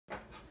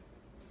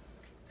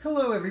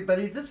Hello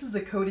everybody, this is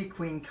the Kodi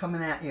Queen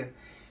coming at you.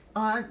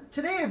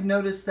 Today I've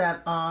noticed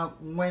that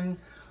when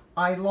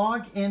I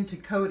log into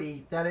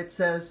Kodi that it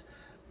says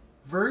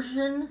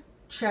version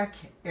check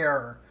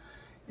error.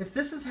 If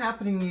this is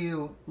happening to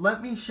you,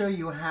 let me show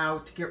you how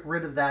to get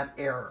rid of that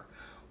error.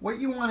 What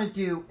you want to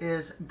do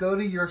is go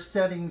to your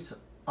settings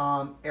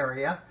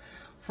area.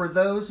 For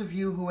those of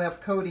you who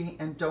have Kodi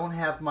and don't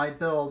have my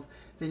build,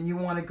 then you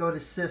want to go to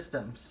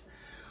systems.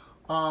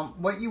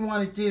 What you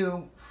want to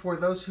do for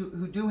those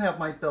who do have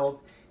my build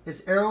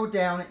is arrow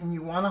down and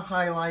you want to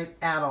highlight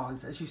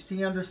add-ons. As you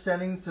see under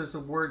settings, there's the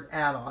word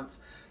add-ons.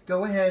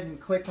 Go ahead and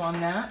click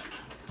on that.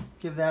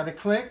 Give that a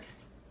click.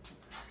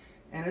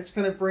 And it's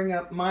going to bring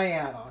up my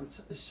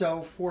add-ons.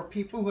 So for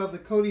people who have the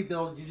Kodi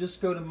build, you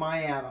just go to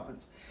my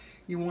add-ons.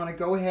 You want to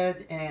go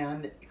ahead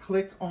and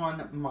click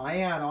on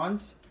my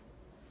add-ons.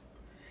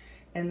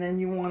 And then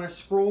you want to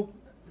scroll.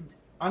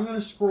 I'm going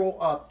to scroll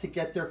up to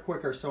get there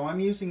quicker. So I'm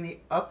using the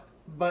up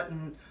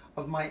button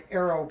of my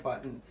arrow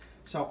button.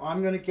 So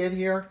I'm going to get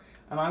here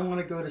and I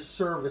want to go to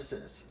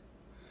services.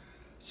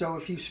 So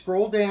if you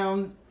scroll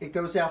down, it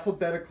goes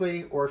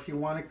alphabetically, or if you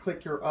want to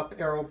click your up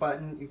arrow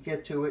button, you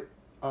get to it.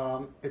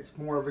 It's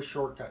more of a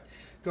shortcut.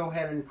 Go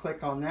ahead and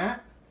click on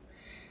that.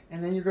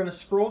 And then you're going to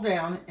scroll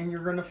down and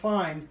you're going to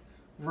find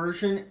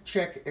version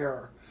check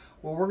error.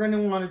 Well, we're going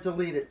to want to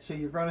delete it. So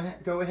you're going to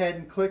go ahead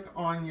and click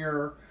on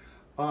your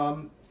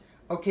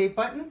OK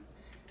button.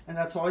 And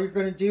that's all you're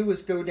going to do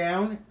is go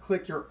down,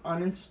 click your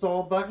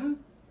uninstall button.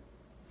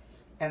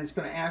 And it's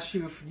going to ask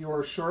you if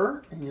you're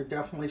sure, and you're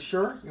definitely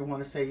sure. You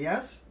want to say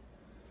yes.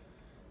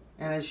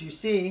 And as you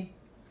see,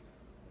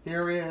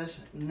 there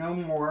is no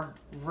more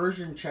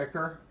version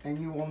checker,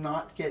 and you will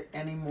not get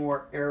any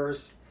more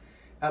errors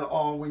at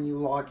all when you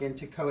log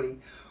into Kodi.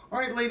 All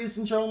right, ladies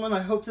and gentlemen,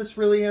 I hope this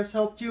really has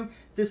helped you.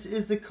 This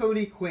is the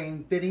Kodi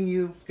Queen bidding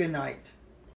you good night.